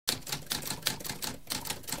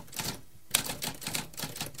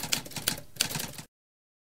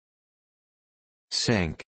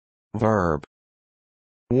Sink. Verb.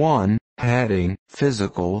 1. Heading,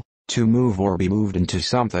 physical, to move or be moved into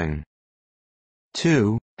something.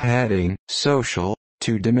 2. Heading, social,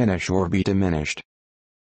 to diminish or be diminished.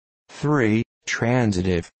 3.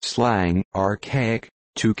 Transitive, slang, archaic,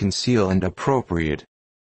 to conceal and appropriate.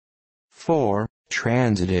 4.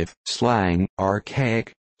 Transitive, slang,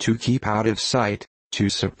 archaic, to keep out of sight, to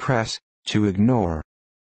suppress, to ignore.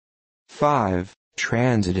 5.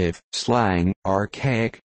 Transitive, slang,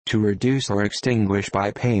 archaic, to reduce or extinguish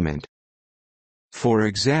by payment. For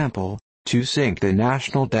example, to sink the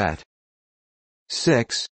national debt.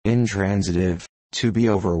 6. Intransitive, to be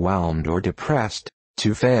overwhelmed or depressed,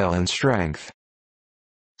 to fail in strength.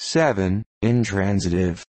 7.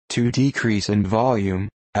 Intransitive, to decrease in volume,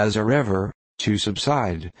 as a river, to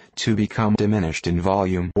subside, to become diminished in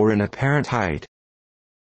volume or in apparent height.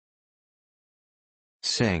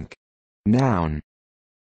 Sink. Noun.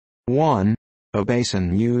 1. A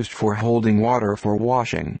basin used for holding water for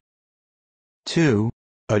washing. 2.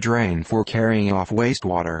 A drain for carrying off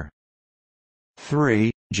wastewater.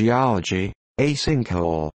 3. Geology, a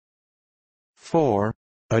sinkhole. 4.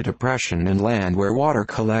 A depression in land where water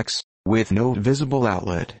collects, with no visible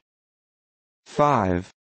outlet.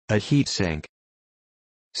 5. A heat sink.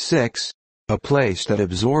 6. A place that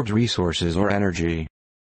absorbs resources or energy.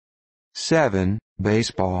 7.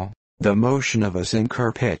 Baseball, the motion of a sink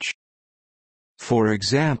or pitch. For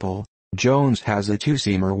example, Jones has a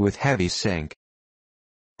two-seamer with heavy sink.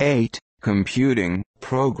 8. Computing,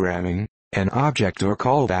 programming, an object or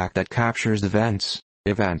callback that captures events,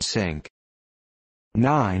 event sink.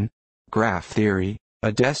 9. Graph theory,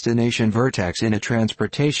 a destination vertex in a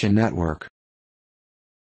transportation network.